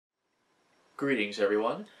Greetings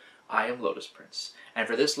everyone, I am Lotus Prince, and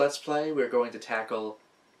for this Let's Play we're going to tackle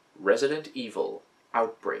Resident Evil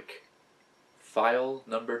Outbreak, File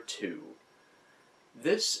number 2.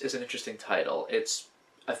 This is an interesting title. It's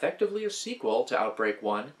effectively a sequel to Outbreak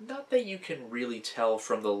 1, not that you can really tell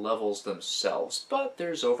from the levels themselves, but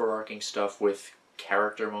there's overarching stuff with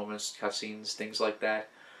character moments, cutscenes, things like that.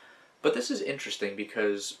 But this is interesting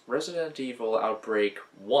because Resident Evil Outbreak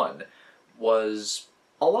 1 was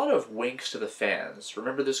a lot of winks to the fans.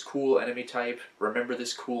 Remember this cool enemy type? Remember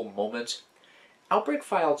this cool moment? Outbreak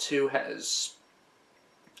File 2 has,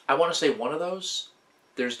 I want to say, one of those.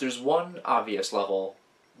 There's one obvious level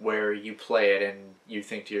where you play it and you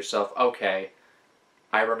think to yourself, okay,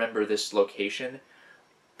 I remember this location,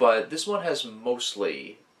 but this one has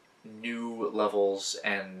mostly new levels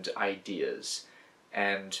and ideas,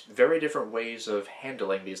 and very different ways of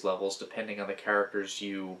handling these levels depending on the characters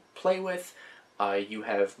you play with. You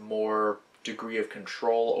have more degree of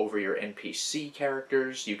control over your NPC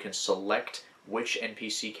characters. You can select which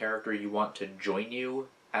NPC character you want to join you,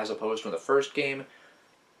 as opposed to in the first game.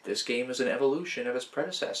 This game is an evolution of its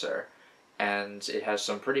predecessor, and it has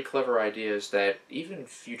some pretty clever ideas that even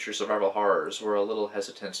future survival horrors were a little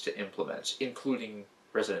hesitant to implement, including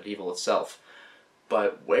Resident Evil itself.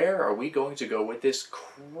 But where are we going to go with this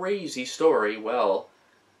crazy story? Well,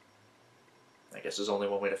 I guess there's only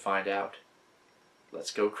one way to find out.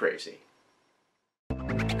 Let's go crazy.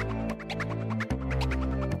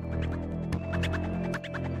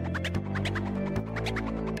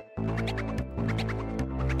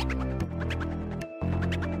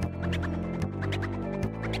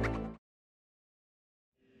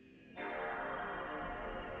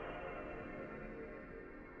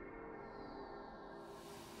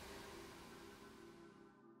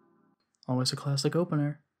 Always a classic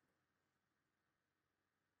opener.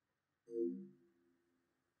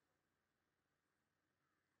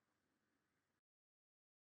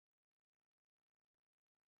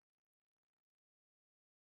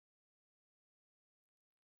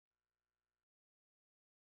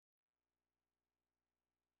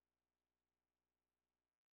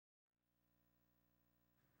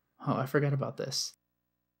 Oh, I forgot about this.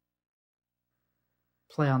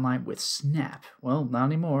 Play online with Snap. Well, not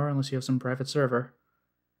anymore, unless you have some private server.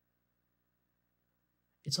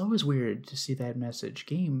 It's always weird to see that message.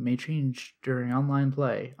 Game may change during online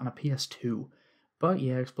play on a PS2. But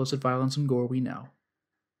yeah, explosive violence and gore we know.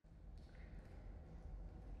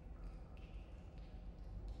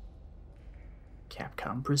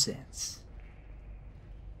 Capcom presents.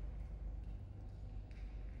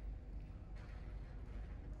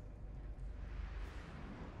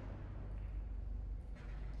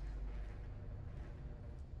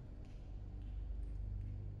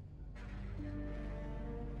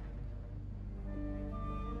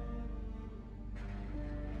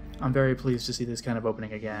 I'm very pleased to see this kind of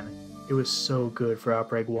opening again. It was so good for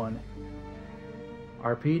Outbreak 1.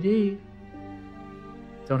 RPD.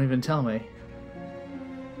 Don't even tell me.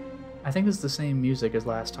 I think it's the same music as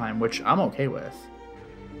last time, which I'm okay with.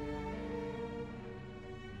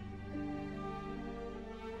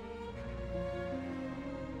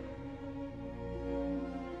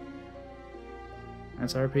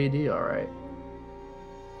 That's RPD, alright.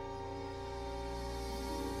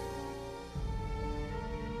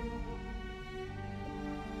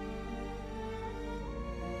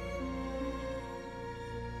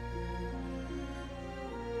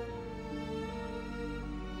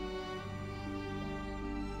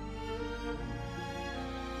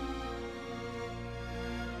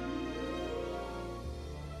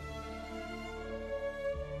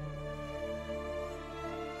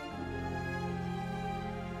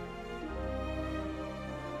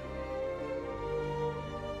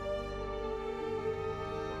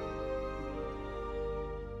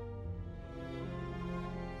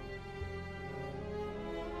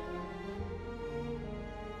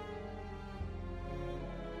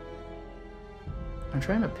 I'm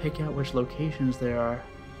trying to pick out which locations there are.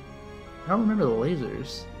 I don't remember the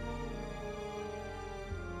lasers.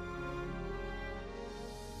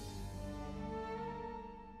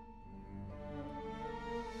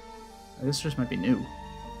 This just might be new.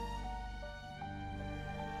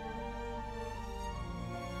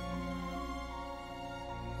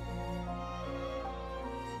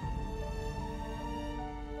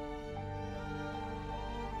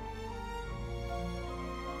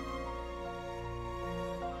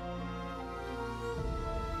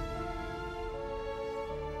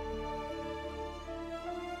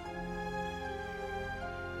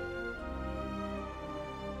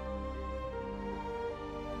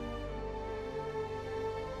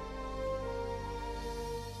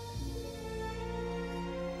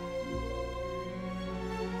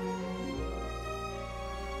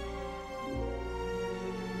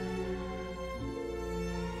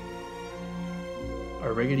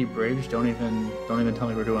 A rickety bridge? Don't even tell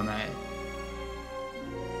me we're doing that.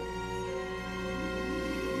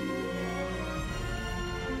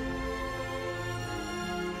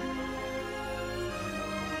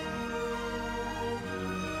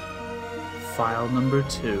 File number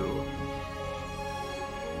 2.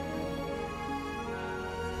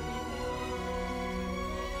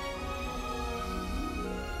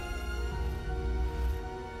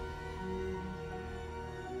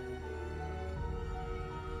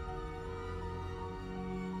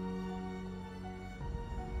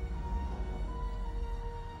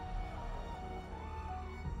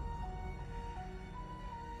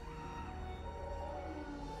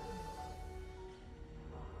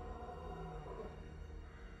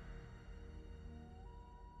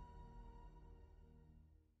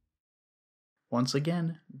 Once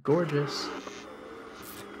again, gorgeous.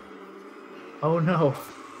 Oh no.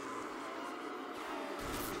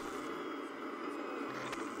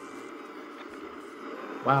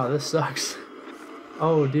 Wow, this sucks.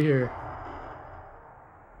 Oh dear.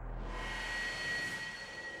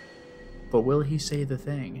 But will he say the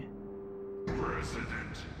thing?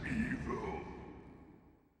 Resident Evil.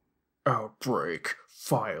 Outbreak,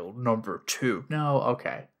 file number 2. No,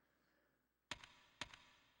 okay.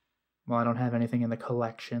 Well, I don't have anything in the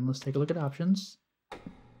collection. Let's take a look at options.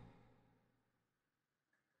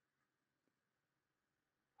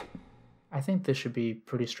 I think this should be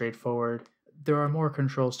pretty straightforward. There are more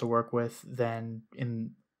controls to work with than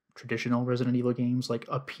in traditional Resident Evil games, like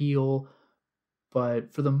appeal,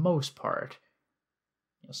 but for the most part,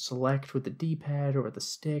 select with the D-pad or with the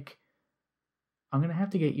stick. I'm going to have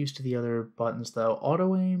to get used to the other buttons, though.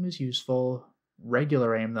 Auto-aim is useful.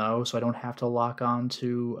 Regular aim, though, so I don't have to lock on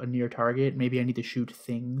to a near target. Maybe I need to shoot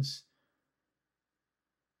things.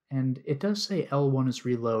 And it does say L1 is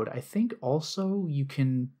reload. I think also you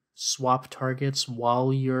can swap targets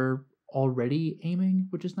while you're already aiming,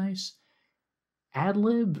 which is nice.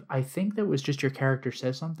 Adlib, I think that was just your character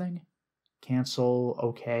says something. Cancel,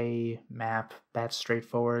 okay, map, that's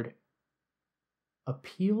straightforward.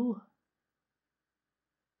 Appeal?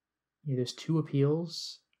 Yeah, there's 2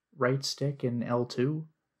 appeals. Right stick and L2.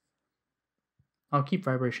 I'll keep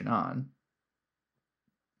vibration on.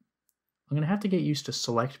 I'm going to have to get used to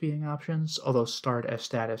select being options, although start as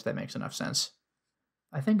status, that makes enough sense.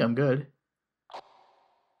 I think I'm good.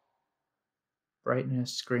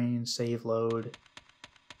 Brightness, screen, save, load.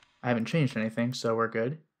 I haven't changed anything, so we're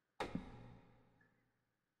good.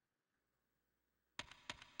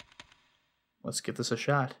 Let's give this a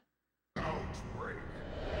shot. Outbreak.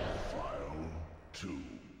 File 2.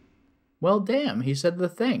 Well, damn, he said the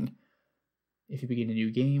thing. If you begin a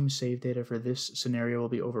new game, save data for this scenario will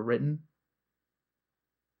be overwritten.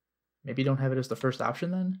 Maybe don't have it as the first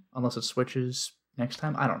option then, unless it switches next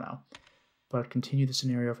time. I don't know. But continue the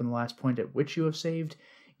scenario from the last point at which you have saved.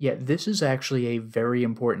 Yet this is actually a very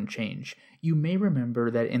important change. You may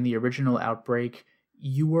remember that in the original Outbreak,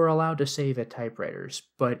 you were allowed to save at typewriters,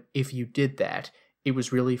 but if you did that, it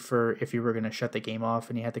was really for if you were going to shut the game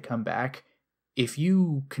off and you had to come back. If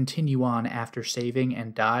you continue on after saving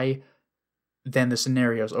and die, then the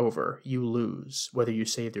scenario's over. You lose, whether you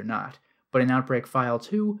saved or not. But in Outbreak File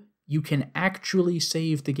 2, you can actually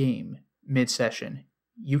save the game mid-session.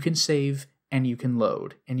 You can save and you can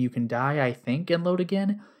load. And you can die, I think, and load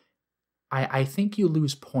again. I think you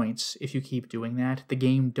lose points if you keep doing that. The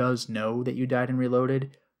game does know that you died and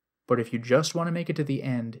reloaded, but if you just want to make it to the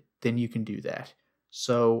end, then you can do that.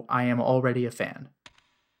 So I am already a fan.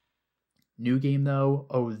 New game though,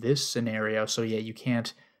 oh, this scenario, so yeah, you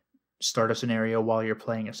can't start a scenario while you're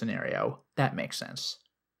playing a scenario. That makes sense.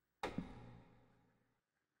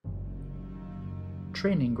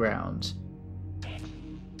 Training grounds.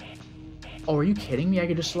 Oh, are you kidding me? I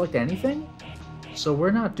could just select anything? So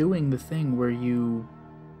we're not doing the thing where you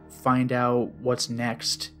find out what's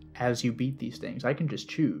next as you beat these things. I can just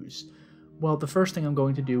choose. Well, the first thing I'm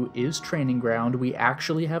going to do is training ground. We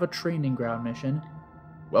actually have a training ground mission.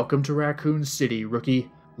 Welcome to Raccoon City, rookie.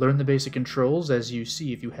 Learn the basic controls as you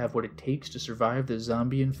see if you have what it takes to survive the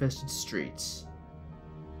zombie-infested streets.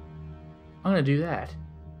 I'm going to do that,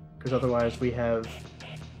 because otherwise we have,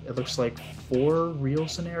 it looks like 4 real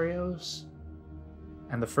scenarios.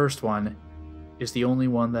 And the first one is the only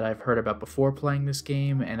one that I've heard about before playing this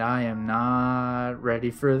game, and I am not ready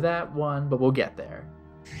for that one, but we'll get there.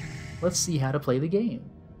 Let's see how to play the game.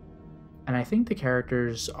 And I think the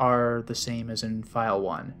characters are the same as in File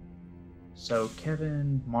 1. So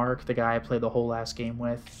Kevin, Mark, the guy I played the whole last game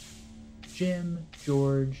with, Jim,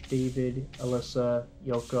 George, David, Alyssa,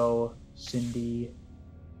 Yoko, Cindy.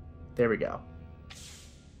 There we go.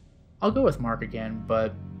 I'll go with Mark again,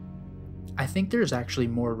 but I think there's actually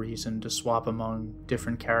more reason to swap among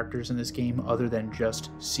different characters in this game other than just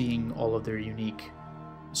seeing all of their unique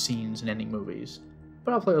scenes and ending movies.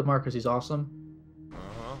 But I'll play with Mark because he's awesome.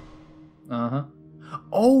 Uh-huh.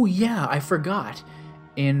 Oh, yeah, I forgot.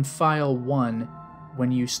 In File 1,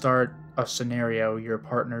 when you start a scenario, your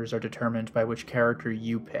partners are determined by which character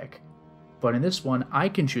you pick. But in this one, I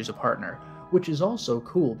can choose a partner, which is also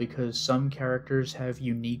cool because some characters have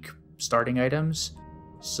unique starting items,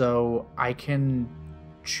 so I can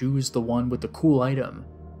choose the one with the cool item,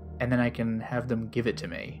 and then I can have them give it to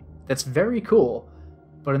me. That's very cool,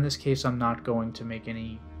 but in this case I'm not going to make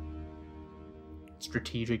any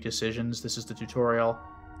strategic decisions. This is the tutorial.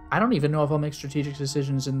 I don't even know if I'll make strategic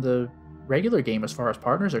decisions in the regular game as far as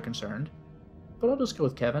partners are concerned, but I'll just go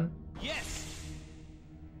with Kevin. Yes!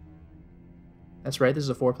 That's right, this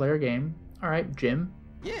is a 4-player game. Alright, Jim.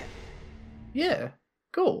 Yeah. Yeah,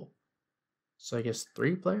 cool. So I guess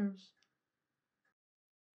 3 players?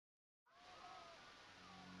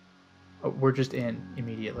 Oh, we're just in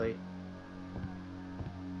immediately.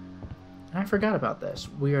 I forgot about this.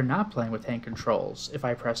 We are not playing with hand controls. If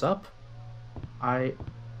I press up,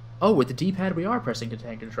 Oh, with the D-pad we are pressing to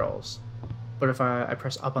hand controls. But if I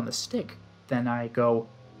press up on the stick, then I go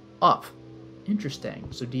up. Interesting.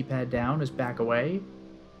 So D-pad down is back away.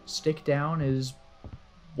 Stick down is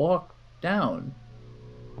walk down.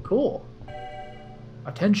 Cool.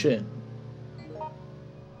 Attention.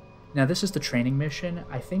 Now this is the training mission.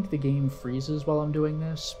 I think the game freezes while I'm doing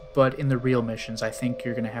this, but in the real missions I think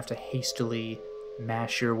you're going to have to hastily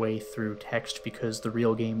mash your way through text because the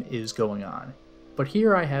real game is going on. But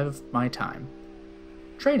here I have my time.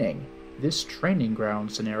 Training. This training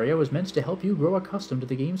ground scenario is meant to help you grow accustomed to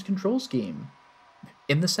the game's control scheme.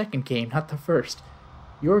 In the second game, not the first.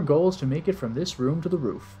 Your goal is to make it from this room to the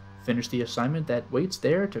roof. Finish the assignment that waits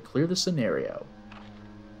there to clear the scenario.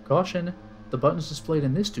 Caution. The buttons displayed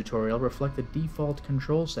in this tutorial reflect the default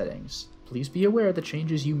control settings. Please be aware the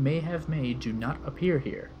changes you may have made do not appear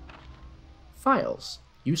here. Files.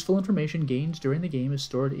 Useful information gained during the game is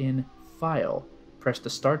stored in File. Press the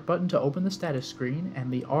Start button to open the status screen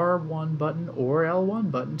and the R1 button or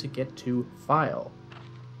L1 button to get to File.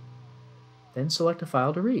 Then select a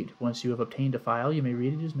file to read. Once you have obtained a file, you may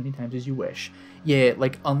read it as many times as you wish. Yeah,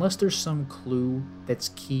 like, unless there's some clue that's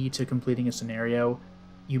key to completing a scenario,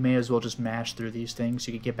 you may as well just mash through these things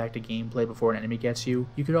so you can get back to gameplay before an enemy gets you.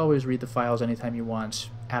 You could always read the files anytime you want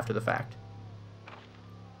after the fact.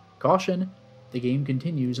 Caution! The game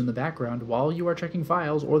continues in the background while you are checking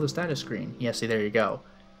files or the status screen. Yeah, see, there you go.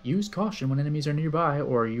 Use caution when enemies are nearby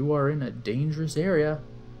or you are in a dangerous area.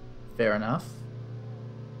 Fair enough.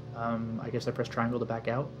 I guess I press triangle to back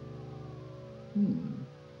out.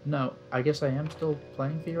 No, I guess I am still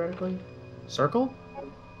playing theoretically. Circle?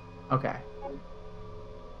 Okay.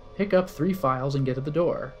 Pick up 3 files and get to the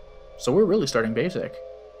door. So we're really starting basic.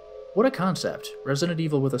 What a concept. Resident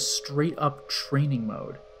Evil with a straight-up training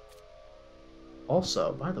mode.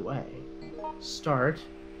 Also, by the way, start,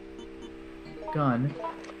 gun.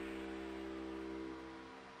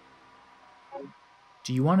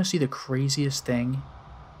 Do you want to see the craziest thing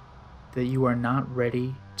that you are not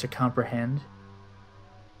ready to comprehend?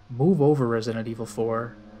 Move over, Resident Evil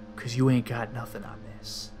 4, because you ain't got nothing on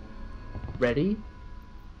this. Ready?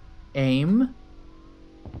 Aim.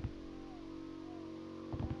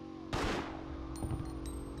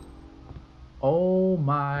 Oh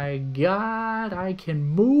my god, I can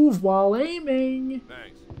move while aiming!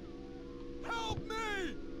 Thanks. Help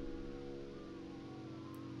me!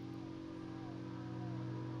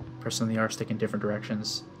 Pressing the R stick in different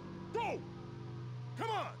directions. Go!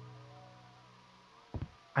 Come on!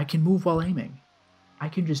 I can move while aiming. I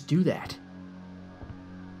can just do that.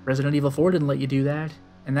 Resident Evil 4 didn't let you do that,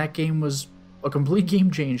 and that game was a complete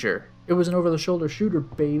game changer. It was an over-the-shoulder shooter,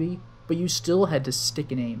 baby, but you still had to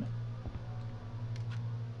stick and aim.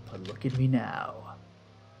 But look at me now.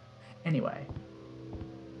 Anyway.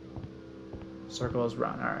 Circle is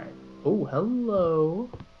run, alright. Oh,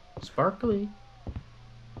 hello. Sparkly.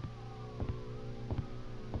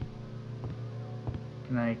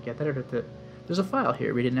 Can I get that or there's a file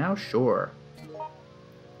here. Read it now? Sure.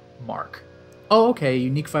 Mark. Oh, okay,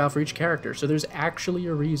 unique file for each character, so there's actually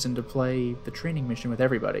a reason to play the training mission with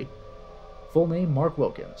everybody. Full name, Mark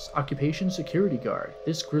Wilkins. Occupation, security guard.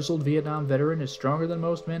 This grizzled Vietnam veteran is stronger than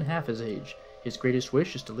most men half his age. His greatest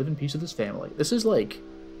wish is to live in peace with his family. This is like,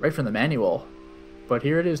 right from the manual. But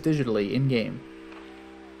here it is digitally, in-game.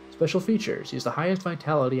 Special features. He has the highest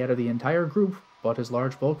vitality out of the entire group, but his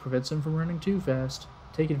large bulk prevents him from running too fast.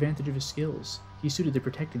 Take advantage of his skills. He's suited to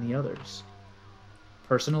protecting the others.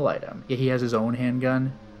 Personal item. Yeah, he has his own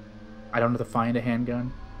handgun. I don't have to find a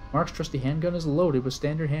handgun. Mark's trusty handgun is loaded with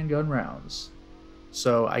standard handgun rounds.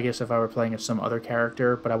 So I guess if I were playing as some other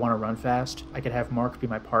character, but I want to run fast, I could have Mark be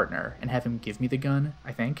my partner and have him give me the gun,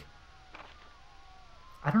 I think.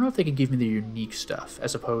 I don't know if they can give me the unique stuff,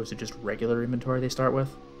 as opposed to just regular inventory they start with.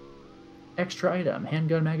 Extra item,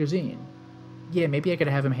 handgun magazine. Yeah, maybe I could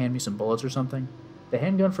have him hand me some bullets or something. The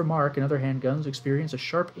handgun for Mark and other handguns experience a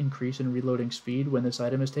sharp increase in reloading speed when this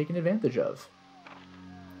item is taken advantage of.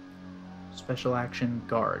 Special action,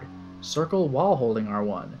 guard. Circle while holding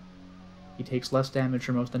R1. He takes less damage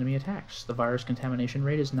from most enemy attacks. The virus contamination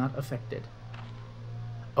rate is not affected.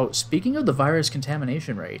 Oh, speaking of the virus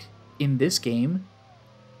contamination rate, in this game,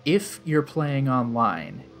 if you're playing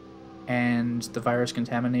online and the virus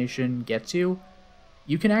contamination gets you,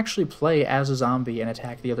 you can actually play as a zombie and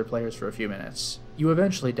attack the other players for a few minutes. You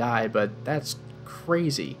eventually die, but that's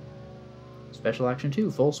crazy. Special action 2,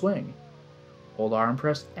 full swing. Hold R and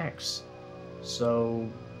press X. So,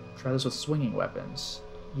 try this with swinging weapons.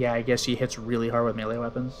 Yeah, I guess he hits really hard with melee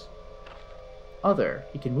weapons. Other,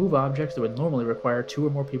 he can move objects that would normally require 2 or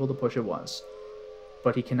more people to push at once,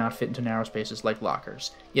 but he cannot fit into narrow spaces like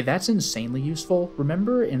lockers. Yeah, that's insanely useful.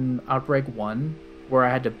 Remember in Outbreak 1, where I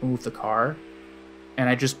had to move the car, and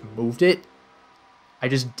I just moved it? I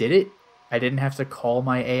just did it? I didn't have to call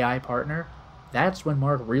my AI partner? That's when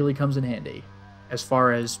Mark really comes in handy, as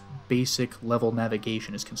far as basic level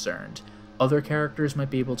navigation is concerned. Other characters might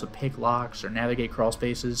be able to pick locks or navigate crawl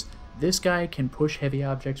spaces. This guy can push heavy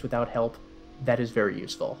objects without help. That is very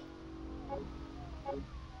useful.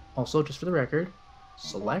 Also, just for the record,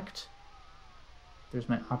 select. There's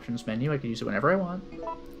my options menu. I can use it whenever I want.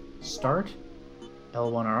 Start,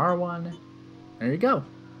 L1 or R1. There you go.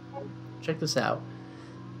 Check this out.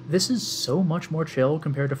 This is so much more chill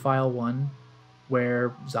compared to File 1,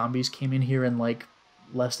 where zombies came in here in like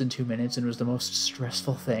less than 2 minutes and it was the most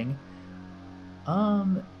stressful thing.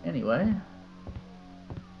 Anyway.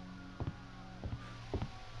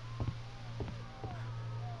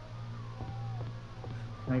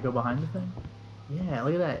 Can I go behind the thing? Yeah,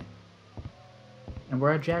 look at that. And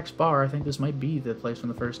we're at Jack's bar. I think this might be the place from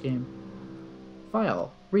the first game.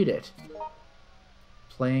 File. Read it.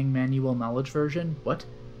 Playing manual knowledge version? What?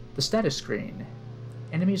 The status screen.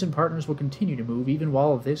 Enemies and partners will continue to move even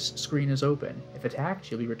while this screen is open. If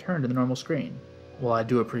attacked, you'll be returned to the normal screen. Well, I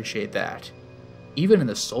do appreciate that. Even in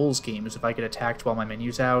the Souls games, if I get attacked while my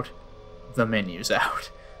menu's out, the menu's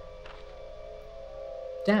out.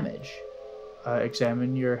 Damage.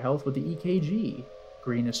 Examine your health with the EKG.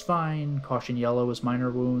 Green is fine, caution yellow is minor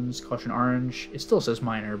wounds, caution orange, it still says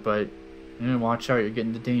minor, but watch out, you're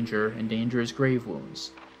getting into danger, and danger is grave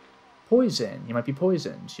wounds. Poison. You might be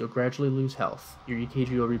poisoned. You'll gradually lose health. Your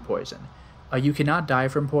EKG will re-poison. You cannot die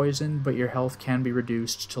from poison, but your health can be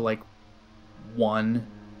reduced to like 1.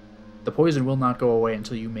 The poison will not go away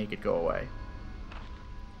until you make it go away.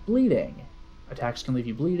 Bleeding. Attacks can leave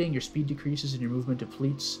you bleeding, your speed decreases, and your movement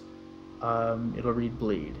depletes. It'll read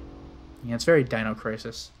bleed. Yeah, it's very Dino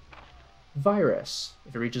Crisis. Virus.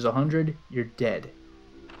 If it reaches 100, you're dead.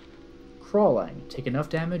 Crawling. Take enough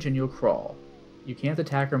damage and you'll crawl. You can't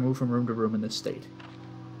attack or move from room to room in this state.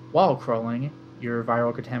 While crawling, your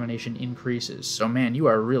viral contamination increases, so man, you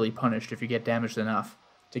are really punished if you get damaged enough.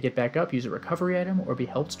 To get back up, use a recovery item or be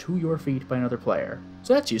helped to your feet by another player.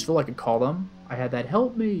 So that's useful, I could call them. I had that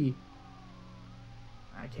help me.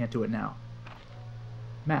 I can't do it now.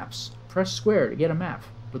 Maps. Press square to get a map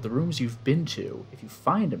with the rooms you've been to. If you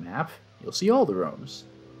find a map, you'll see all the rooms.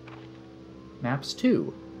 Maps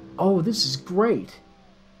 2. Oh, this is great.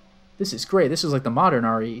 This is great. This is like the modern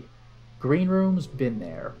RE. Green rooms, been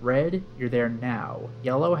there. Red, you're there now.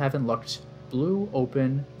 Yellow, haven't looked. Blue,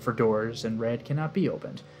 open for doors, and red cannot be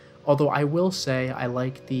opened. Although I will say I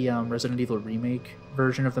like the Resident Evil Remake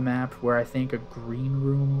version of the map, where I think a green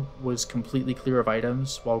room was completely clear of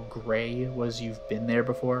items, while gray was you've been there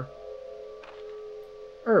before.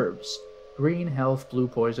 Herbs. Green, health, blue,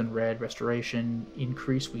 poison, red, restoration,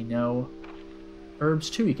 increase, we know. Herbs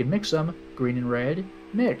too, you can mix them. Green and red,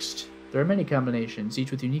 mixed. There are many combinations,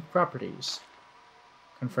 each with unique properties.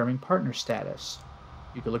 Confirming partner status.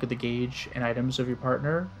 You can look at the gauge and items of your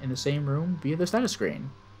partner in the same room via the status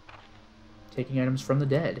screen. Taking items from the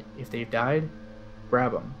dead. If they've died,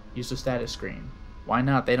 grab them. Use the status screen. Why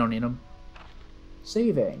not? They don't need them.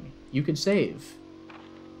 Saving. You can save.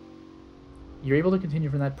 You're able to continue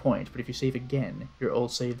from that point, but if you save again, your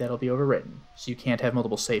old save that'll be overwritten, so you can't have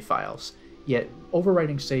multiple save files. Yet,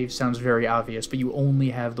 overwriting saves sounds very obvious, but you only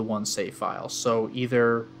have the one save file, so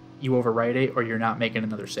either you overwrite it or you're not making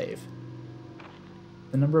another save.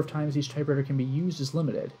 The number of times each typewriter can be used is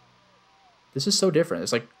limited. This is so different.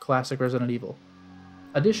 It's like classic Resident Evil.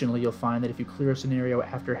 Additionally, you'll find that if you clear a scenario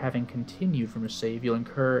after having continued from a save, you'll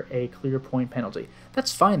incur a clear point penalty.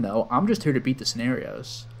 That's fine though, I'm just here to beat the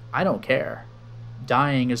scenarios. I don't care.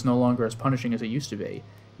 Dying is no longer as punishing as it used to be.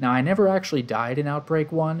 Now, I never actually died in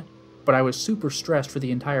Outbreak 1, but I was super stressed for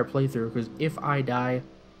the entire playthrough because if I die,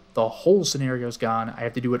 the whole scenario's gone, I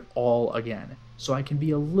have to do it all again. So I can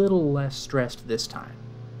be a little less stressed this time.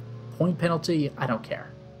 Point penalty, I don't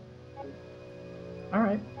care.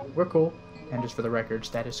 Alright, we're cool. And just for the record,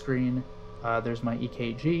 status screen, there's my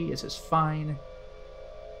EKG, it says fine.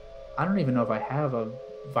 I don't even know if I have a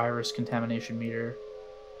virus contamination meter,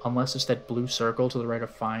 unless it's that blue circle to the right of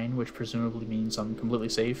fine, which presumably means I'm completely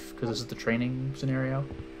safe, because this is the training scenario.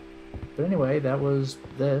 But anyway, that was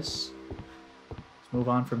this. Let's move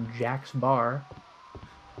on from Jack's Bar.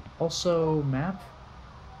 Also, map.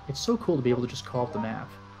 It's so cool to be able to just call up the map.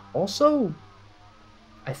 Also,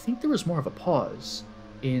 I think there was more of a pause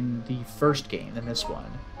in the first game than this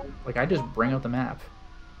one. Like, I just bring out the map.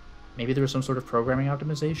 Maybe there was some sort of programming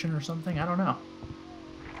optimization or something? I don't know.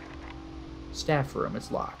 Staff room,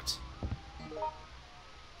 it's locked.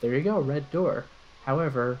 There you go, red door.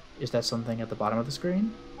 However, is that something at the bottom of the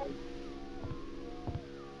screen?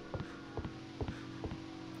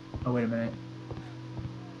 Oh, wait a minute.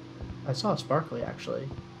 I saw a sparkly, actually.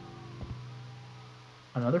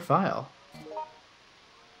 Another file.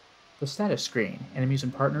 The status screen. Enemies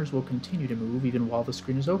and partners will continue to move even while the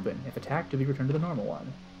screen is open. If attacked, to be returned to the normal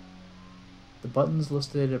one. The buttons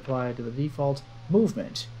listed apply to the default.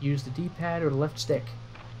 Movement. Use the D-pad or the left stick.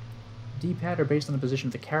 D-pad are based on the position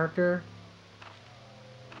of the character.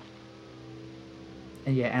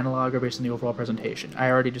 And yeah, analog are based on the overall presentation. I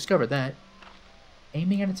already discovered that.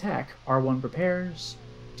 Aiming and attack. R1 prepares.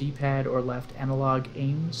 D-pad or left analog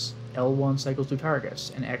aims. L1 cycles through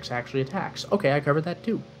targets. And X actually attacks. Okay, I covered that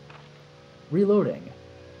too. Reloading.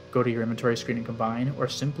 Go to your inventory screen and combine, or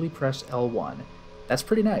simply press L1. That's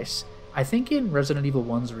pretty nice. I think in Resident Evil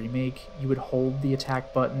 1's remake, you would hold the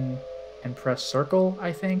attack button and press circle,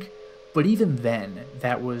 I think. But even then,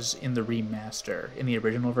 that was in the remaster. In the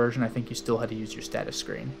original version, I think you still had to use your status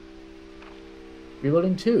screen.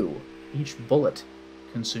 Reloading 2. Each bullet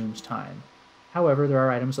consumes time. However, there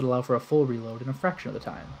are items that allow for a full reload in a fraction of the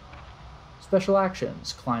time. Special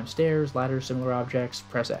actions. Climb stairs, ladders, similar objects,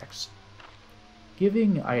 press X.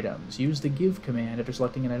 Giving items. Use the give command after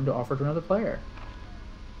selecting an item to offer to another player.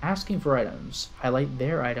 Asking for items. Highlight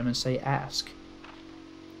their item and say ask.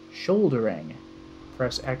 Shouldering.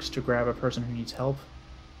 Press X to grab a person who needs help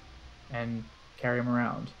and carry him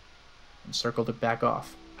around. And circle to back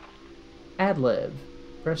off. Ad-lib.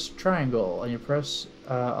 Press triangle and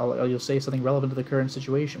you'll say something relevant to the current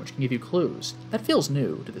situation, which can give you clues. That feels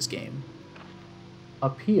new to this game.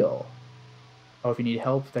 Appeal. Oh, if you need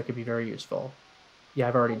help, that could be very useful. Yeah,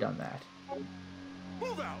 I've already done that.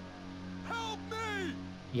 Move out! Help me!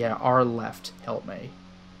 Yeah, R left, help me.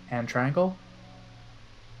 And triangle?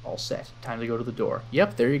 All set. Time to go to the door.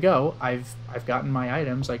 Yep, there you go. I've gotten my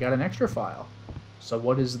items. I got an extra file. So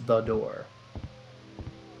what is the door?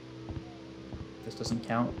 This doesn't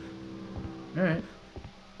count. Alright.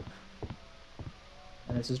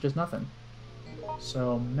 And this is just nothing.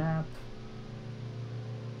 So, map.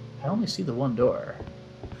 I only see the one door.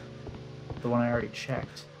 The one I already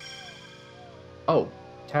checked. Oh,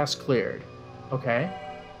 task cleared. Okay.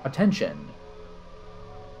 Attention.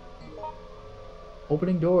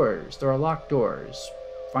 Opening doors. There are locked doors.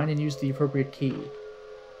 Find and use the appropriate key.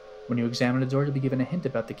 When you examine a door, you'll be given a hint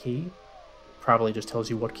about the key. Probably just tells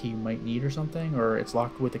you what key you might need or something, or it's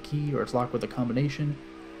locked with a key, or it's locked with a combination.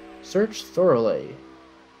 Search thoroughly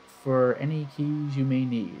for any keys you may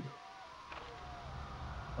need.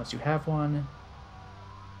 Once you have one,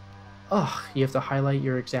 you have to highlight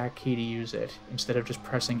your exact key to use it, instead of just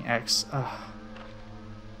pressing X.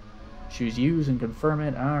 Choose use and confirm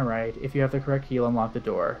it. Alright, if you have the correct key, you'll unlock the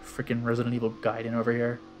door. Frickin' Resident Evil Gaiden over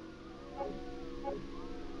here.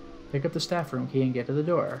 Pick up the staff room key and get to the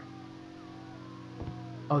door.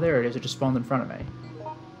 Oh, there it is. It just spawned in front of me.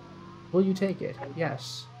 Will you take it?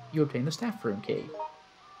 Yes. You obtain the staff room key.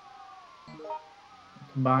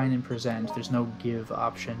 Combine and present. There's no give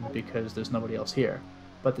option because there's nobody else here.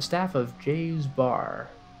 But the staff of Jay's Bar.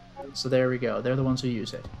 So there we go. They're the ones who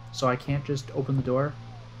use it. So I can't just open the door?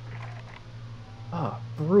 Oh,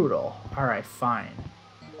 brutal. Alright, fine.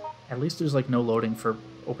 At least there's like no loading for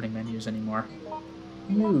opening menus anymore.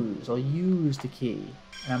 Use. I'll use the key.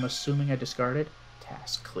 And I'm assuming I discard it.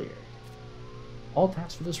 Task cleared. All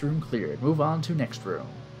tasks for this room cleared. Move on to next room.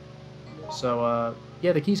 So,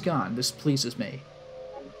 yeah, the key's gone. This pleases me.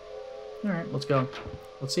 Alright, let's go.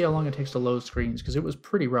 Let's see how long it takes to load screens, because it was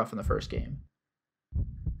pretty rough in the first game.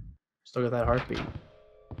 Still got that heartbeat.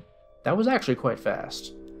 That was actually quite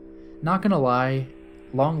fast. Not gonna lie,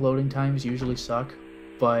 long loading times usually suck,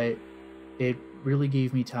 but it really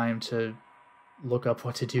gave me time to look up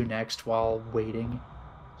what to do next while waiting.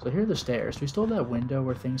 So here are the stairs. Do we still have that window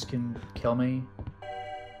where things can kill me?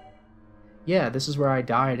 Yeah, this is where I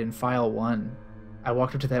died in File 1. I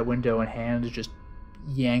walked up to that window and hands just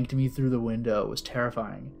yanked me through the window. It was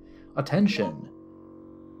terrifying. Attention!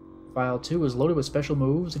 File 2 is loaded with special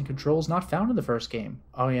moves and controls not found in the first game.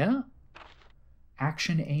 Oh yeah?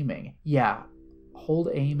 Action aiming. Yeah. Hold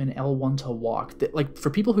aim and L1 to walk. Like, for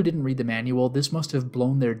people who didn't read the manual, this must have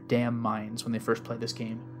blown their damn minds when they first played this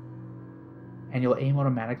game. And you'll aim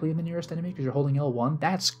automatically in the nearest enemy because you're holding L1?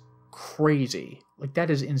 That's crazy. Like,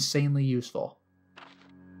 that is insanely useful.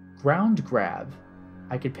 Ground grab.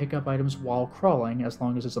 I could pick up items while crawling as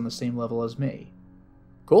long as it's on the same level as me.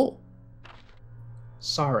 Cool.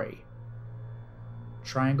 Sorry.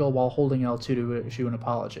 Triangle while holding L2 to issue an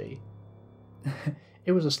apology.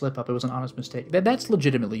 It was a slip-up. It was an honest mistake. That's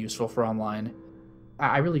legitimately useful for online.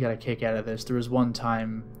 I really got a kick out of this. There was one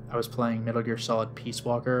time I was playing Metal Gear Solid Peace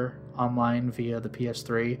Walker online via the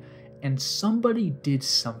PS3, and somebody did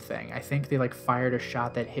something. I think they fired a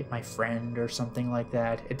shot that hit my friend or something like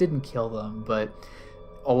that. It didn't kill them, but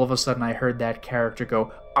all of a sudden I heard that character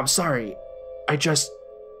go, "I'm sorry, I just..."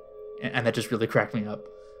 And that just really cracked me up.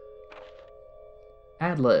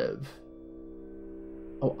 Ad-lib.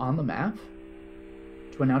 Oh, on the map?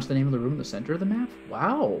 To announce the name of the room in the center of the map?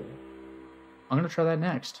 Wow. I'm going to try that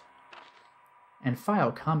next. And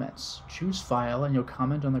file comments. Choose file and you'll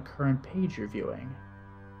comment on the current page you're viewing.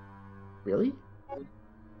 Really?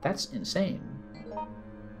 That's insane.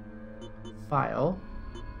 File.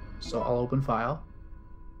 So I'll open file.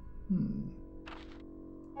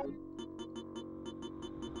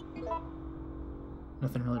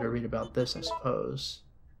 Nothing really to read about this, I suppose.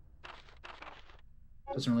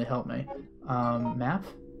 Doesn't really help me. Map?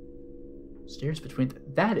 Stairs between...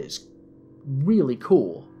 That is really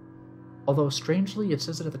cool. Although, strangely, it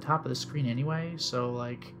says it at the top of the screen anyway, so,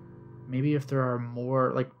 maybe if there are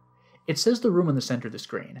more... it says the room in the center of the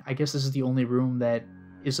screen. I guess this is the only room that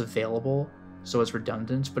is available, so it's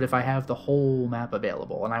redundant, but if I have the whole map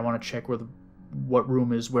available, and I want to check what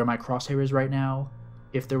room is where my crosshair is right now,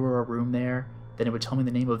 if there were a room there, then it would tell me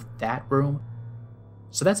the name of that room.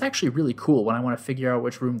 So that's actually really cool when I want to figure out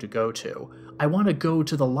which room to go to. I want to go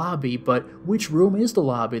to the lobby, but which room is the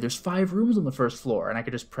lobby? There's 5 rooms on the first floor, and I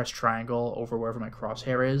could just press triangle over wherever my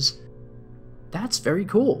crosshair is. That's very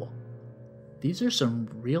cool. These are some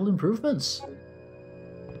real improvements.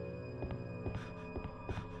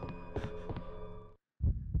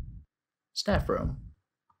 Staff room.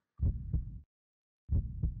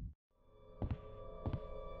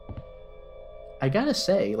 I gotta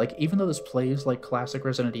say, even though this plays like classic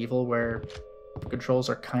Resident Evil where the controls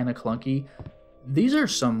are kinda clunky, these are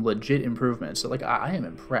some legit improvements. So, I am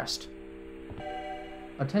impressed.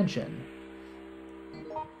 Attention.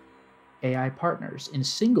 AI partners. In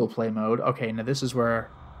single play mode, okay, now this is where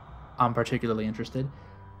I'm particularly interested.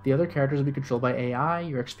 The other characters will be controlled by AI.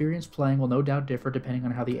 Your experience playing will no doubt differ depending on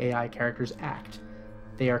how the AI characters act.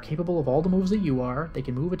 They are capable of all the moves that you are. They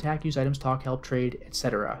can move, attack, use items, talk, help, trade,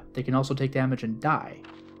 etc. They can also take damage and die.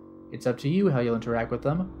 It's up to you how you'll interact with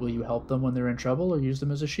them. Will you help them when they're in trouble or use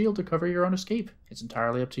them as a shield to cover your own escape? It's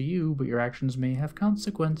entirely up to you, but your actions may have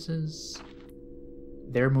consequences.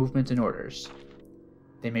 Their movements and orders.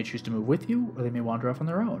 They may choose to move with you, or they may wander off on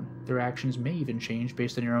their own. Their actions may even change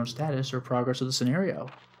based on your own status or progress of the scenario.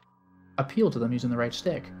 Appeal to them using the right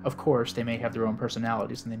stick. Of course, they may have their own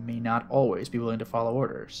personalities, and they may not always be willing to follow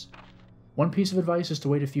orders. One piece of advice is to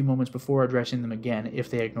wait a few moments before addressing them again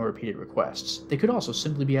if they ignore repeated requests. They could also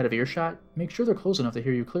simply be out of earshot. Make sure they're close enough to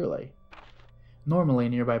hear you clearly. Normally,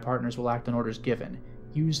 nearby partners will act on orders given.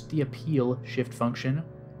 Use the appeal shift function,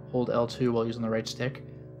 hold L2 while using the right stick,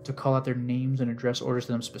 to call out their names and address orders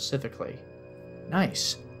to them specifically.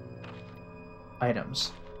 Nice.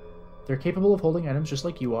 Items. They're capable of holding items just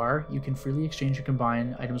like you are. You can freely exchange and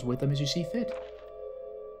combine items with them as you see fit.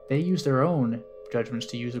 They use their own judgments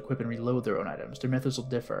to use, equip, and reload their own items. Their methods will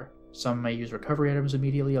differ. Some may use recovery items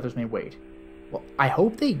immediately, others may wait. Well, I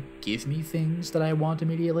hope they give me things that I want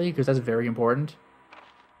immediately, because that's very important.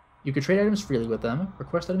 You can trade items freely with them,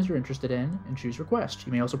 request items you're interested in, and choose request.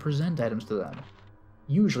 You may also present items to them.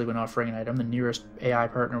 Usually when offering an item, the nearest AI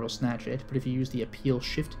partner will snatch it, but if you use the appeal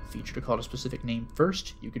shift feature to call a specific name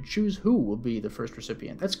first, you can choose who will be the first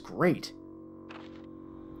recipient. That's great!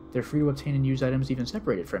 They're free to obtain and use items even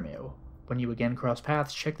separated from you. When you again cross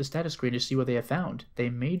paths, check the status screen to see what they have found. They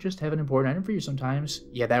may just have an important item for you sometimes.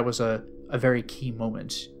 Yeah, that was a very key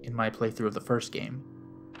moment in my playthrough of the first game.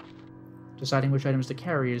 Deciding which items to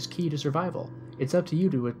carry is key to survival. It's up to you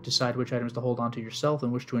to decide which items to hold on to yourself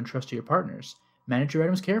and which to entrust to your partners. Manage your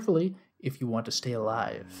items carefully if you want to stay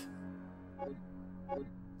alive.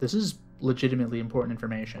 This is legitimately important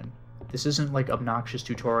information. This isn't like obnoxious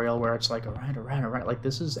tutorial where it's like, alright. Like,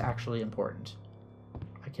 this is actually important.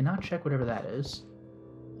 I cannot check whatever that is.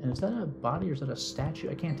 And is that a body or is that a statue?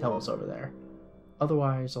 I can't tell what's over there.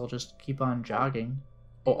 Otherwise, I'll just keep on jogging.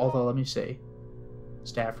 Oh, although, let me see.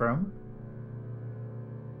 Staff room.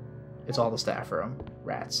 It's all the staff room.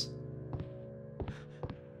 Rats.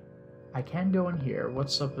 I can go in here.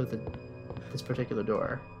 What's up with this particular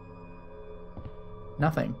door?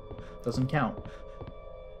 Nothing. Doesn't count.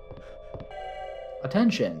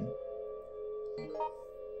 Attention!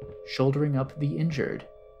 Shouldering up the injured.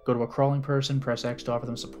 Go to a crawling person, press X to offer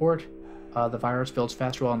them support. The virus builds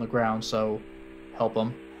faster while on the ground, so help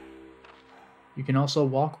them. You can also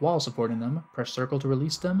walk while supporting them, press circle to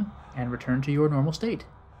release them, and return to your normal state.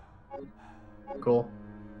 Cool.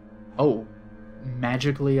 Oh,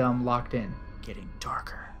 magically locked in. Getting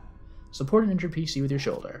darker. Support an injured PC with your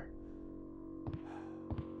shoulder.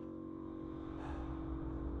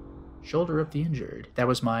 Shoulder up the injured. That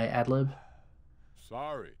was my ad-lib.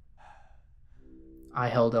 Sorry. I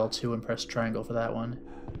held L2 and pressed triangle for that one.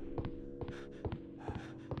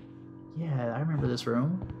 Yeah, I remember this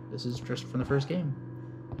room. This is just from the first game.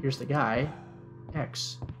 Here's the guy.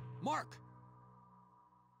 X. Mark!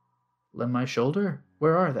 Lend my shoulder?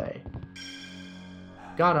 Where are they?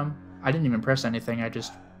 Got him. I didn't even press anything, I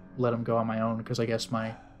just let him go on my own because I guess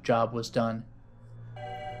my job was done.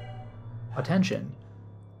 Attention.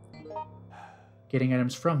 Getting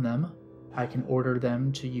items from them. I can order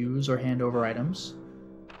them to use or hand over items.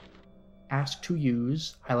 Ask to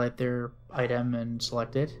use. Highlight their item and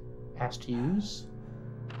select it. Ask to use.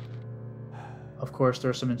 Of course,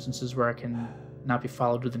 there are some instances where I can not be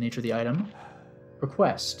followed to the nature of the item.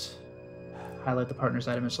 Request. Highlight the partner's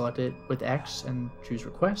item and select it with X and choose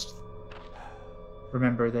request.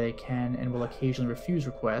 Remember, they can and will occasionally refuse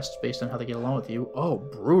requests based on how they get along with you. Oh,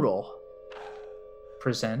 brutal.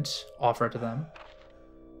 Present. Offer it to them.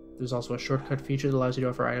 There's also a shortcut feature that allows you to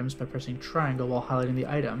offer items by pressing triangle while highlighting the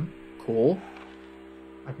item. Cool.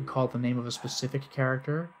 I can call the name of a specific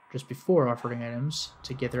character just before offering items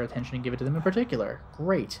to get their attention and give it to them in particular.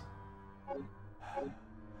 Great.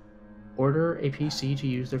 Order a PC to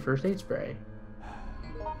use their first aid spray.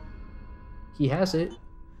 He has it.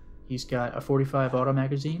 He's got a 45 auto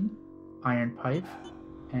magazine, iron pipe,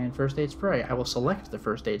 and first aid spray. I will select the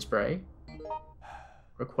first aid spray.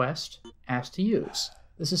 Request. Ask to use.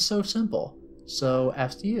 This is so simple. So,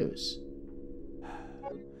 ask to use.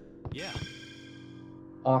 Yeah.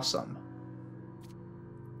 Awesome.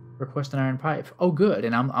 Request an iron pipe. Oh, good.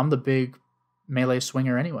 And I'm the big melee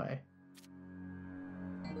swinger anyway.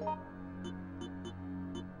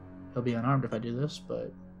 He'll be unarmed if I do this,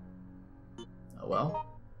 but oh well.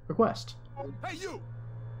 Request. Hey, you!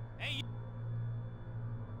 Hey!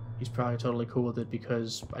 He's probably totally cool with it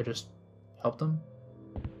because I just helped him.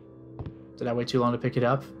 Did I wait too long to pick it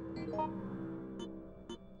up?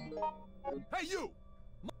 Hey, you!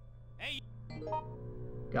 Hey!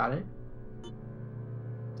 Got it.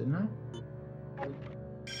 Didn't I?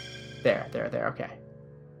 There, okay.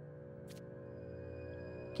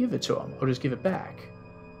 Give it to him, or just give it back.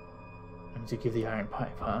 I need to give the iron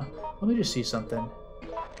pipe, huh? Let me just see something.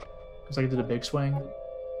 Because I did a big swing.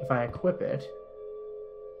 If I equip it...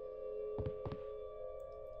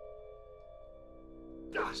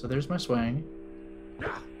 So there's my swing.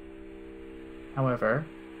 However...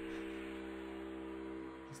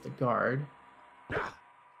 It's the guard.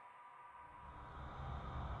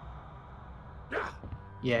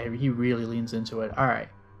 Yeah, he really leans into it. Alright.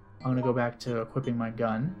 I'm gonna go back to equipping my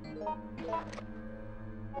gun.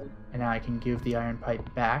 And now I can give the iron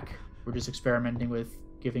pipe back. We're just experimenting with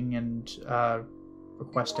giving and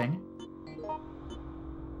requesting.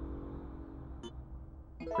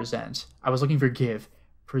 Present. I was looking for give.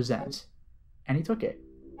 Present. And he took it.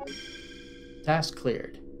 Task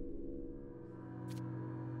cleared.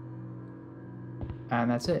 And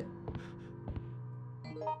that's it.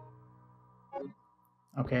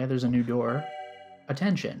 Okay, there's a new door.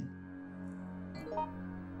 Attention.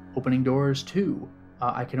 Opening doors 2.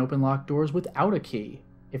 I can open locked doors without a key.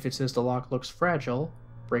 If it says the lock looks fragile,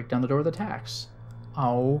 break down the door with attacks.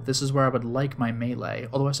 Oh, this is where I would like my melee,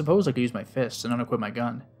 although I suppose I could use my fists and unequip my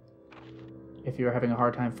gun. If you're having a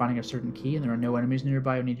hard time finding a certain key and there are no enemies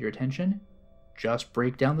nearby who need your attention, just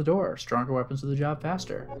break down the door. Stronger weapons do the job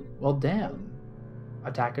faster. Well, damn.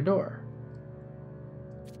 Attack a door.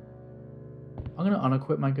 I'm gonna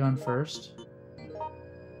unequip my gun first.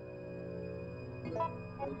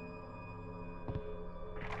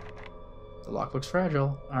 The lock looks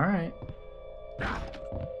fragile. Alright.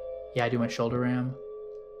 Yeah, I do my shoulder ram.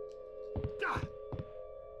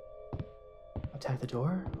 Attack the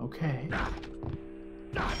door? Okay.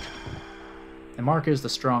 And Mark is the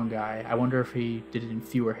strong guy. I wonder if he did it in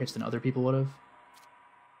fewer hits than other people would have.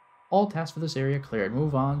 All tasks for this area cleared.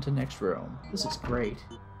 Move on to next room. This is great.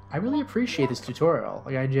 I really appreciate this tutorial.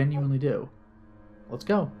 Like, I genuinely do. Let's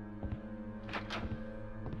go.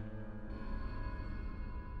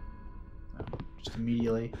 Just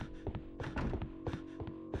immediately.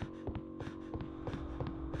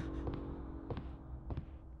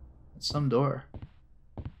 It's some door.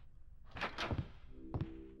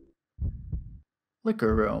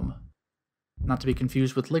 Liquor room. Not to be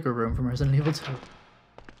confused with Liquor Room from Resident Evil 2.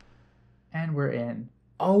 And we're in.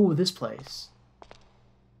 Oh, this place.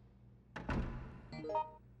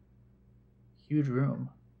 Huge room.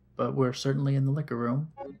 But we're certainly in the Liquor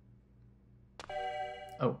Room.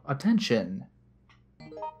 Oh, attention!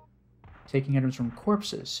 Taking items from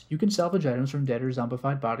corpses. You can salvage items from dead or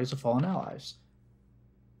zombified bodies of fallen allies.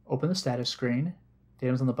 Open the status screen. The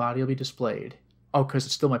items on the body will be displayed. Oh, because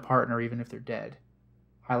it's still my partner even if they're dead.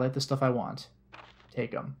 Highlight the stuff I want.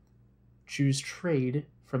 Take them. Choose trade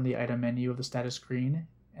from the item menu of the status screen,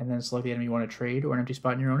 and then select the item you want to trade or an empty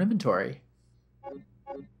spot in your own inventory.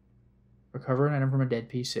 Recover an item from a dead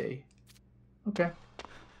PC. Okay.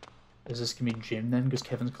 Is this going to be Jim then, because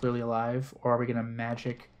Kevin's clearly alive? Or are we going to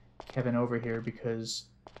magic Kevin over here because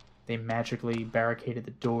they magically barricaded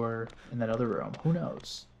the door in that other room? Who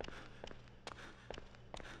knows?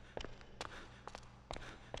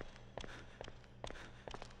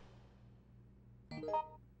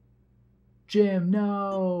 Jim,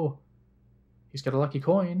 no! He's got a lucky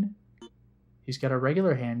coin. He's got a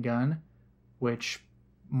regular handgun, which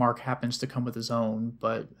Mark happens to come with his own,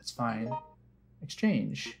 but it's fine.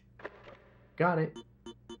 Exchange. Got it.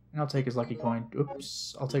 And I'll take his lucky coin.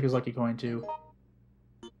 Oops. I'll take his lucky coin too.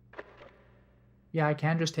 Yeah, I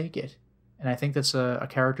can just take it. And I think that's a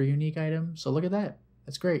character unique item, so look at that.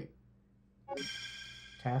 That's great.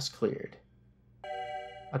 Task cleared.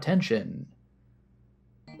 Attention.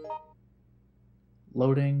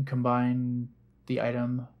 Loading, combine the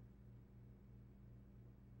item.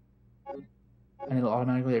 And it'll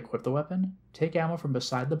automatically equip the weapon. Take ammo from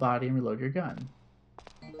beside the body and reload your gun.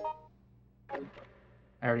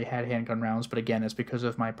 I already had handgun rounds, but again, it's because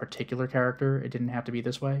of my particular character. It didn't have to be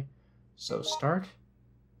this way. So start.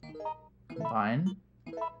 Combine.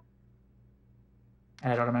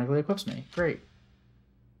 And it automatically equips me. Great.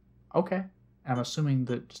 Okay. I'm assuming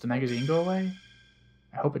that does the magazine go away?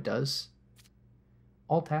 I hope it does.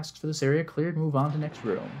 All tasks for this area cleared. Move on to next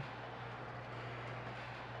room.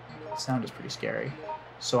 The sound is pretty scary.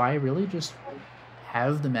 So I really just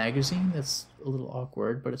have the magazine? That's a little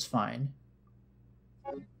awkward, but it's fine.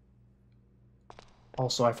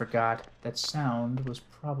 Also, I forgot that sound was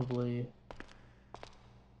probably...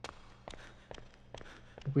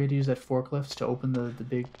 We had to use that forklift to open the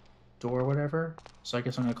big door or whatever. So I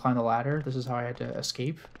guess I'm going to climb the ladder. This is how I had to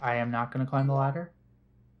escape. I am not going to climb the ladder.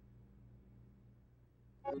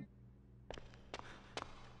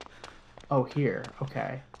 Oh, here.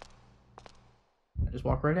 Okay. I just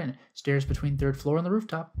walk right in. Stairs between 3rd floor and the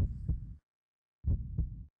rooftop.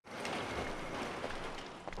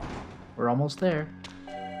 We're almost there.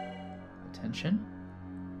 Attention.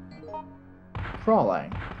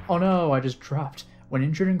 Crawling. Oh no, I just dropped. When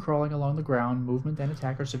injured and crawling along the ground, movement and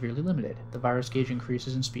attack are severely limited. The virus gauge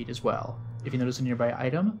increases in speed as well. If you notice a nearby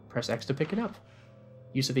item, press X to pick it up.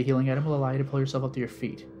 Use of a healing item will allow you to pull yourself up to your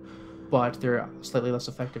feet, but they're slightly less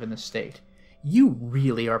effective in this state. You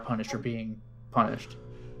really are punished for being punished.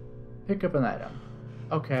 Pick up an item.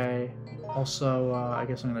 Okay. Also, I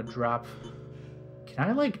guess I'm gonna drop... Can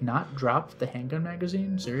I, like, not drop the handgun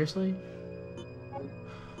magazine? Seriously?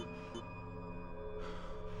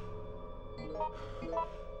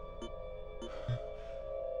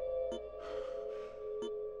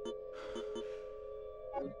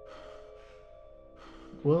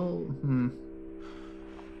 Well,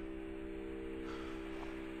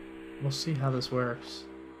 We'll see how this works.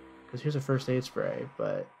 Because here's a first aid spray,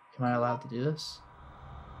 but am I allowed to do this?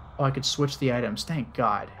 Oh, I could switch the items. Thank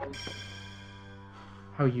God.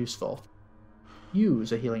 How useful.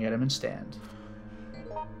 Use a healing item and stand.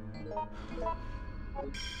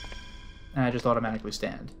 And I just automatically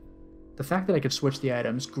stand. The fact that I could switch the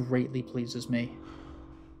items greatly pleases me.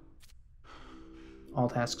 All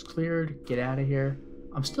tasks cleared. Get out of here.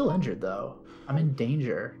 I'm still injured, though. I'm in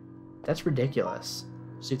danger. That's ridiculous.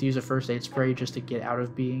 So you have to use a first aid spray just to get out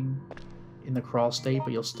of being in the crawl state,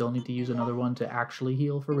 but you'll still need to use another one to actually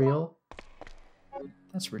heal for real?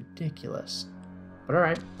 That's ridiculous. But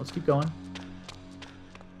alright, let's keep going.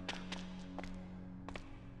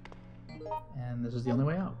 And this is the only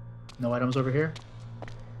way out. No items over here.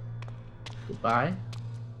 Goodbye.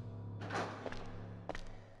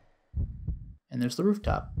 And there's the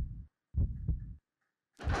rooftop.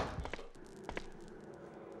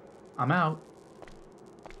 I'm out.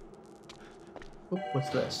 Oop, what's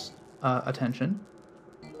this? Attention.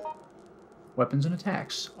 Weapons and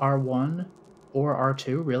attacks. R1 or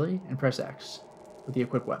R2, really? And press X with the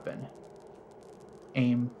equipped weapon.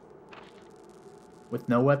 Aim. With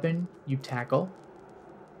no weapon, you tackle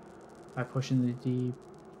by pushing the D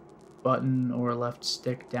button or left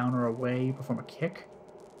stick down or away, you perform a kick.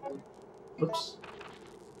 Oops.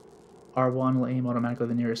 R1 will aim automatically at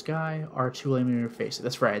the nearest guy. R2 will aim in your face.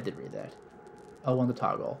 That's right, I did read that. L1 to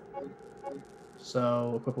toggle.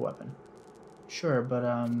 So, equip a weapon. Sure, but,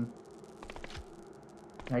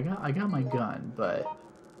 I got my gun, but...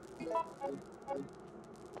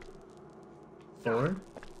 Forward?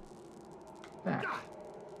 Back.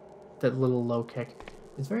 That little low kick.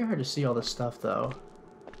 It's very hard to see all this stuff, though.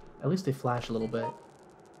 At least they flash a little bit.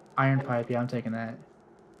 Iron pipe, yeah, I'm taking that.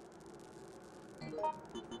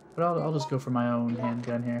 But I'll just go for my own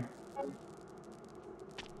handgun here.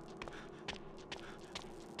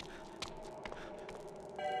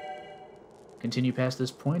 Continue past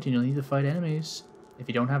this point and you'll need to fight enemies. If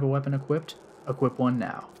you don't have a weapon equipped, equip one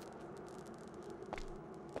now.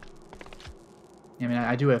 I mean,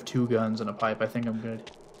 I do have 2 guns and a pipe. I think I'm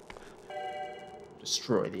good.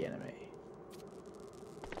 Destroy the enemy.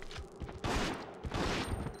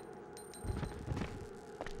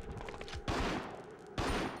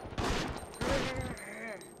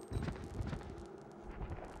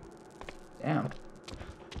 Damn.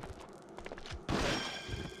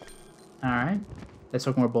 Alright. That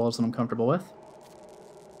took more bullets than I'm comfortable with.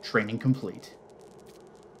 Training complete.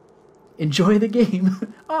 Enjoy the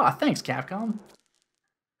game! Aw, thanks, Capcom!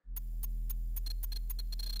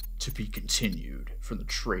 To be continued from the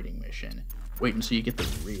trading mission. Wait until you get the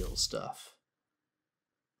real stuff.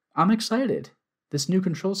 I'm excited. This new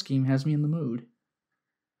control scheme has me in the mood.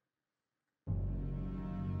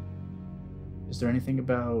 Is there anything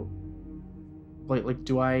about... Like,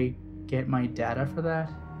 do I get my data for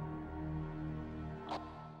that?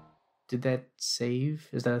 Did that save?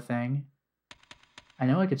 Is that a thing? I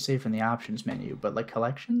know I could save from the options menu, but like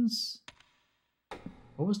collections?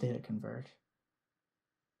 What was data convert?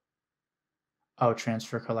 Oh,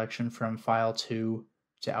 transfer collection from file 2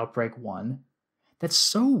 to Outbreak 1. That's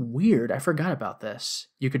so weird. I forgot about this.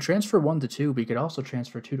 You could transfer 1 to 2, but you could also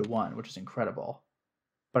transfer 2 to 1, which is incredible.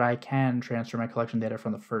 But I can transfer my collection data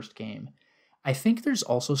from the first game. I think there's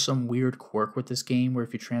also some weird quirk with this game where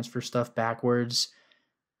if you transfer stuff backwards,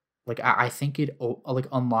 like I think it like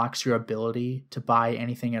unlocks your ability to buy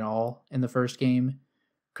anything at all in the first game.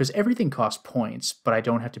 Because everything costs points, but I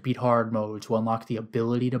don't have to beat hard mode to unlock the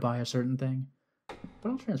ability to buy a certain thing. But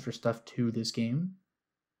I'll transfer stuff to this game.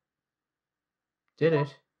 Did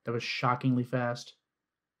it. That was shockingly fast.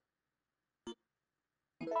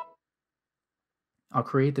 I'll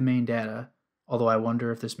create the main data, although I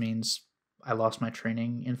wonder if this means I lost my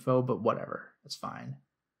training info, but whatever. It's fine.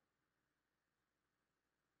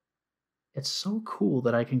 It's so cool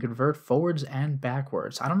that I can convert forwards and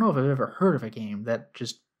backwards. I don't know if I've ever heard of a game that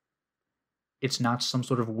just... It's not some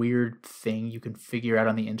sort of weird thing you can figure out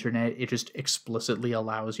on the internet. It just explicitly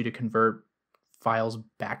allows you to convert files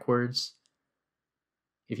backwards.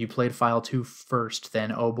 If you played file 2 first,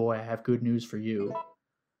 then oh boy, I have good news for you.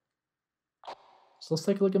 So let's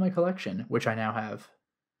take a look at my collection, which I now have.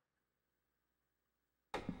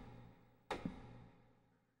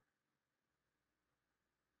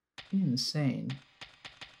 Insane.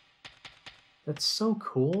 That's so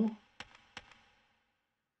cool.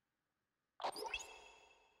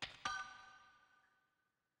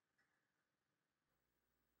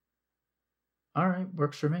 Alright,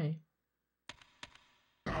 works for me.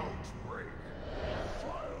 Outbreak.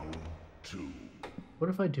 File 2. What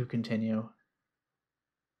if I do continue?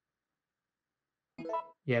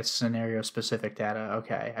 Yeah, it's scenario-specific data.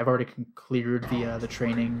 Okay, I've already cleared the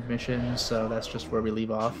training mission, so that's just where we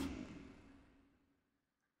leave off.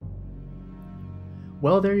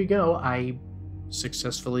 Well, there you go. I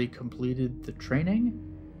successfully completed the training.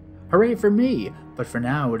 Hooray for me! But for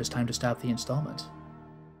now, it is time to stop the installment.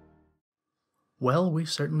 Well, we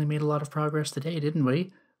certainly made a lot of progress today, didn't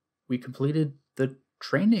we? We completed the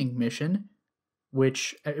training mission,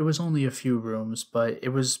 which it was only a few rooms, but it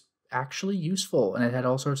was actually useful, and it had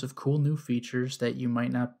all sorts of cool new features that you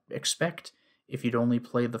might not expect if you'd only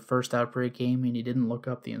played the first Outbreak game and you didn't look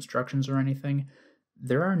up the instructions or anything.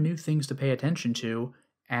 There are new things to pay attention to,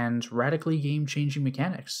 and radically game-changing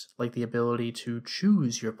mechanics, like the ability to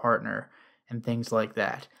choose your partner and things like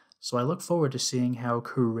that. so I look forward to seeing how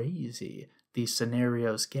crazy these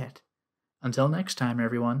scenarios get. Until next time,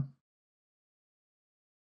 everyone.